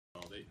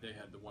they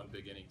had the one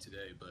big inning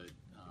today, but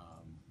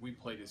we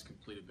played as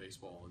complete a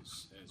baseball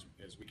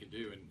as we can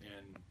do,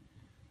 and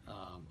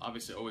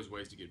obviously always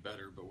ways to get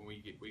better. But when we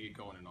get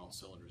going in all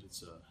cylinders,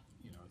 it's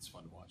it's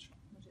fun to watch.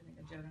 What do you think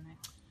of Joe tonight?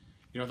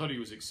 I thought he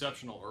was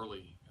exceptional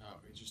early.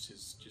 Just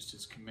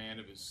his command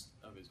of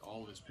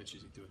all of his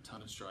pitches. He threw a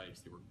ton of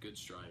strikes. They were good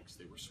strikes.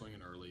 They were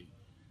swinging early.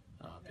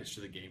 Pitched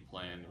to the game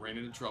plan. Ran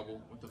into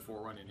trouble with the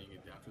 4-run inning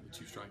after the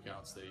 2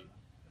 strikeouts.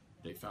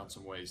 They found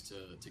some ways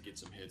to get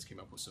some hits. Came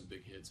up with some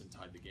big hits and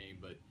tied the game.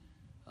 But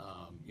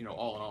all in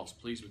all, I was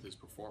pleased with his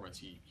performance.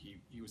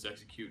 He was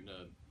executing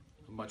a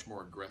much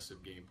more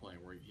aggressive game plan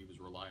where he was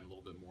relying a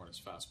little bit more on his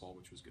fastball,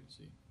 which was good to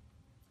see.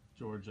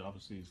 George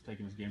obviously is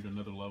taking his game to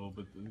another level,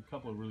 but a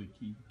couple of really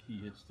key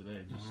hits today.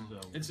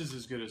 It's just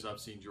as good as I've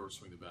seen George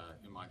swing the bat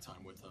in my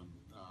time with him.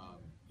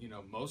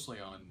 Mostly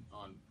on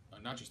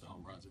not just the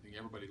home runs. I think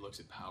everybody looks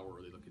at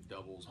power. They look at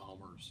doubles,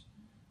 homers.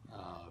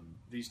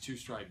 These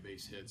 2-strike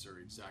base hits are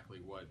exactly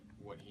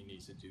what he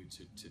needs to do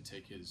to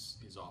take his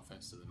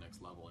offense to the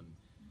next level.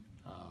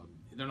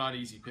 And they're not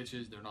easy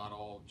pitches. They're not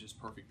all just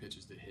perfect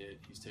pitches to hit.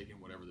 He's taking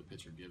whatever the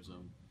pitcher gives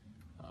him.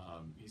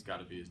 He's got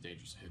to be as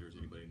dangerous a hitter as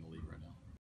anybody in the league right now.